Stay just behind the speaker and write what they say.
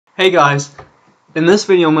Hey guys, in this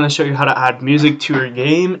video I'm going to show you how to add music to your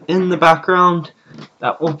game in the background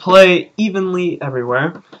that will play evenly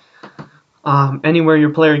everywhere, anywhere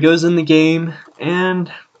your player goes in the game,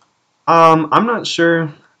 and I'm not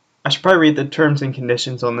sure, I should probably read the terms and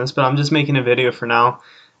conditions on this, but I'm just making a video for now,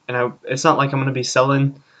 and it's not like I'm going to be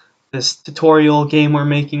selling this tutorial game we're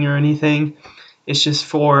making or anything. It's just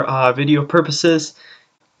for video purposes,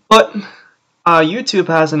 but YouTube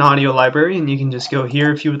has an audio library and you can just go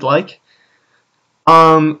here if you would like.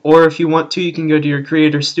 Or if you want to, you can go to your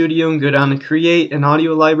Creator Studio and go down to Create an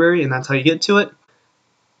Audio Library, and that's how you get to it.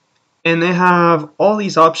 And they have all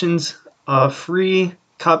these options of free,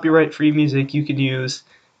 copyright-free music you can use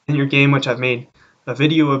in your game, which I've made a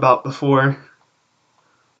video about before.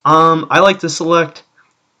 I like to select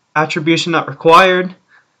Attribution Not Required,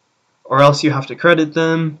 or else you have to credit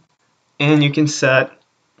them, and you can set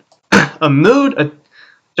a mood, a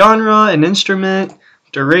genre, an instrument,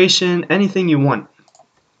 duration, anything you want.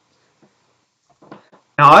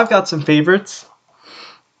 Now I've got some favorites,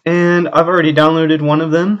 and I've already downloaded one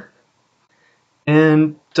of them.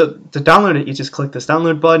 And to download it, you just click this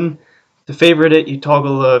download button. To favorite it, you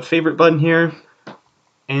toggle the favorite button here.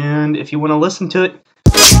 And if you want to listen to it,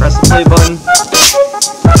 press the play button.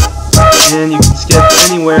 And you can skip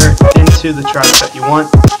anywhere into the track that you want.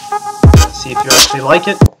 See if you actually like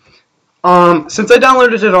it. Since I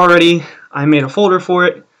downloaded it already, I made a folder for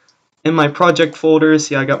it. In my project folder,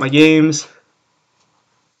 see, I got my games.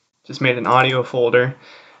 Just made an audio folder.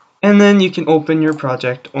 And then you can open your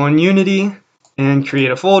project on Unity and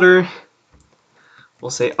create a folder.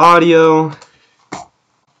 We'll say audio.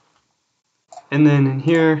 And then in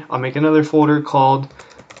here, I'll make another folder called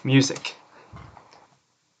music.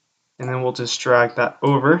 And then we'll just drag that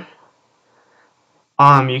over.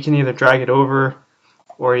 You can either drag it over,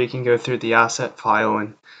 or you can go through the asset file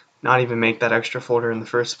and not even make that extra folder in the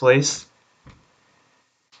first place.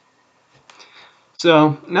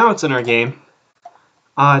 So now it's in our game.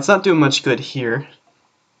 It's not doing much good here.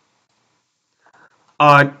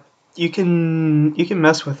 You can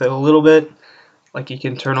mess with it a little bit. Like you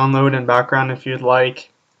can turn on load and background if you'd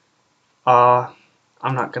like. I'm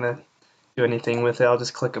not gonna do anything with it. I'll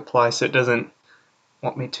just click apply so it doesn't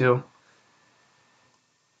want me to.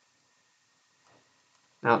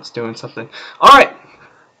 Now it's doing something. Alright!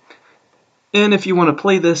 And if you want to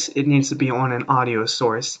play this, it needs to be on an audio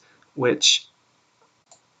source, which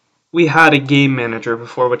we had a game manager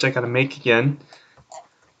before, which I gotta make again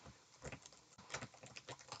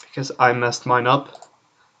because I messed mine up.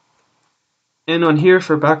 And on here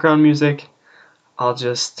for background music, I'll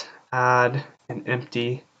just add an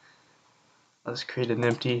empty. Let's create an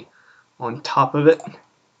empty on top of it.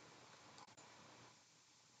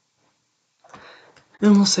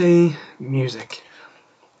 And we'll say music.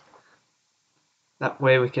 That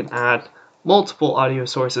way we can add multiple audio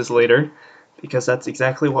sources later, because that's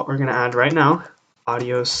exactly what we're going to add right now.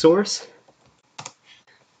 Audio source.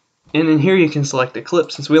 And in here you can select a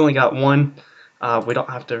clip. Since we only got one, we don't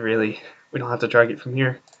have to drag it from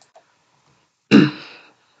here.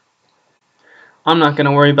 I'm not going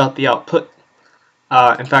to worry about the output.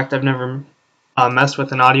 In fact, I've never messed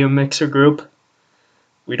with an audio mixer group.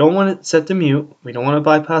 We don't want it set to mute. We don't want to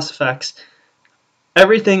bypass effects.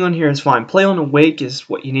 Everything on here is fine. Play on awake is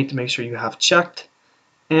what you need to make sure you have checked.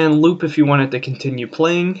 And loop if you want it to continue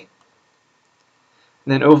playing.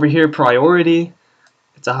 And then over here, priority.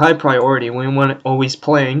 It's a high priority. We want it always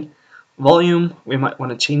playing. Volume, we might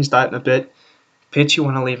want to change that in a bit. Pitch, you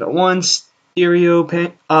want to leave at 1. Stereo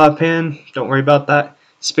pan, don't worry about that.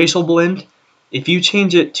 Spatial blend, if you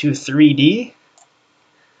change it to 3D,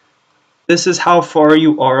 this is how far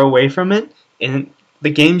you are away from it. And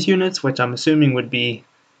the game's units, which I'm assuming would be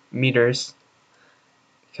meters,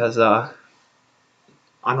 because I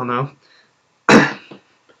don't know.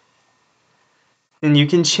 And you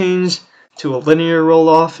can change to a linear roll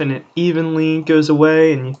off and it evenly goes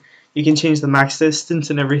away, and you can change the max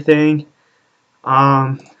distance and everything.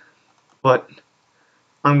 But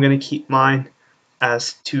I'm going to keep mine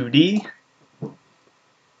as 2D.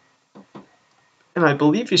 And I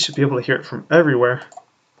believe you should be able to hear it from everywhere.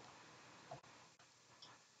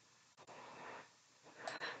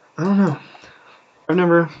 I don't know. I've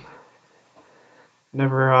never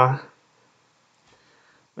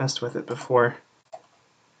messed with it before.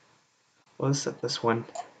 Let's set this one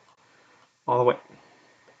all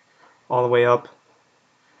the way up.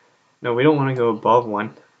 No, we don't want to go above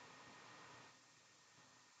 1.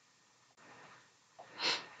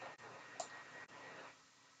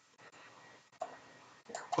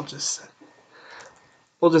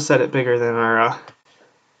 We'll just set it bigger than our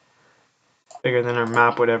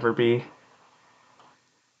map would ever be.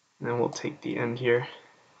 And then we'll take the end here.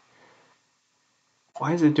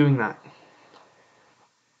 Why is it doing that?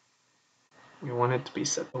 We want it to be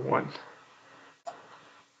set to 1.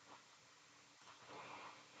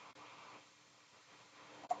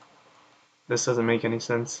 This doesn't make any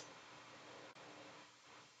sense.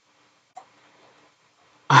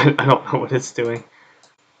 I don't know what it's doing.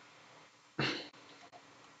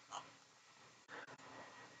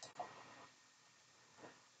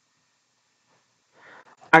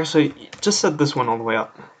 Actually, just set this one all the way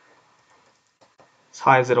up. As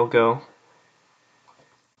high as it'll go.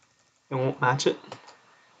 It won't match it.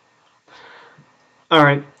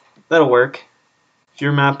 Alright, that'll work. If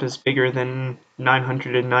your map is bigger than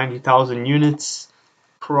 990,000 units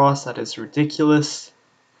across, that is ridiculous.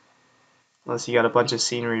 Unless you got a bunch of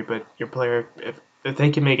scenery, but your player, if they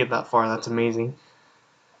can make it that far, that's amazing.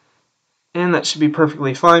 And that should be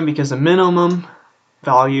perfectly fine because the minimum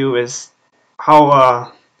value is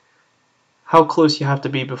how close you have to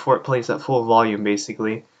be before it plays at full volume,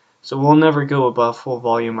 basically. So we'll never go above full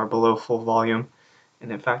volume or below full volume.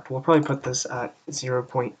 And in fact, we'll probably put this at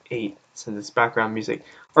 0.8 since it's background music,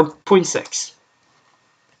 or 0.6.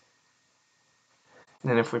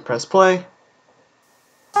 And then if we press play,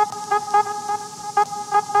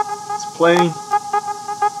 it's playing.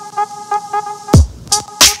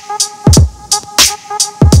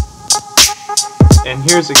 And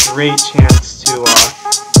here's a great chance to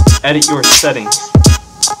edit your settings.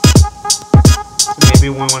 So maybe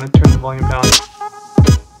we want to turn the volume down to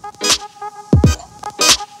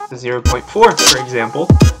 0.4, for example.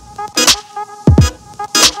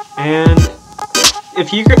 And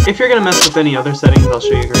if you're gonna mess with any other settings, I'll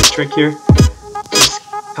show you a great trick here. Just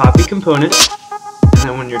copy component, and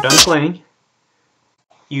then when you're done playing,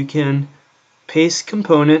 you can paste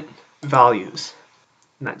component values.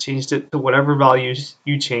 And that changed it to whatever values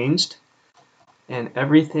you changed. And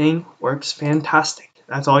everything works fantastic.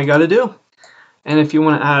 That's all you gotta do. And if you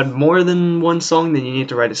want to add more than one song, then you need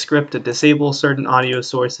to write a script to disable certain audio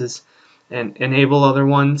sources and enable other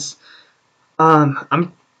ones.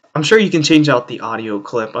 I'm sure you can change out the audio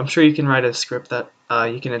clip. I'm sure you can write a script that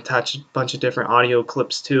you can attach a bunch of different audio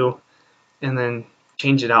clips to and then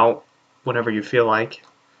change it out whenever you feel like.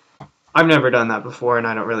 I've never done that before and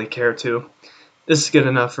I don't really care to. This is good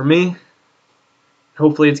enough for me.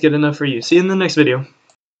 Hopefully it's good enough for you. See you in the next video.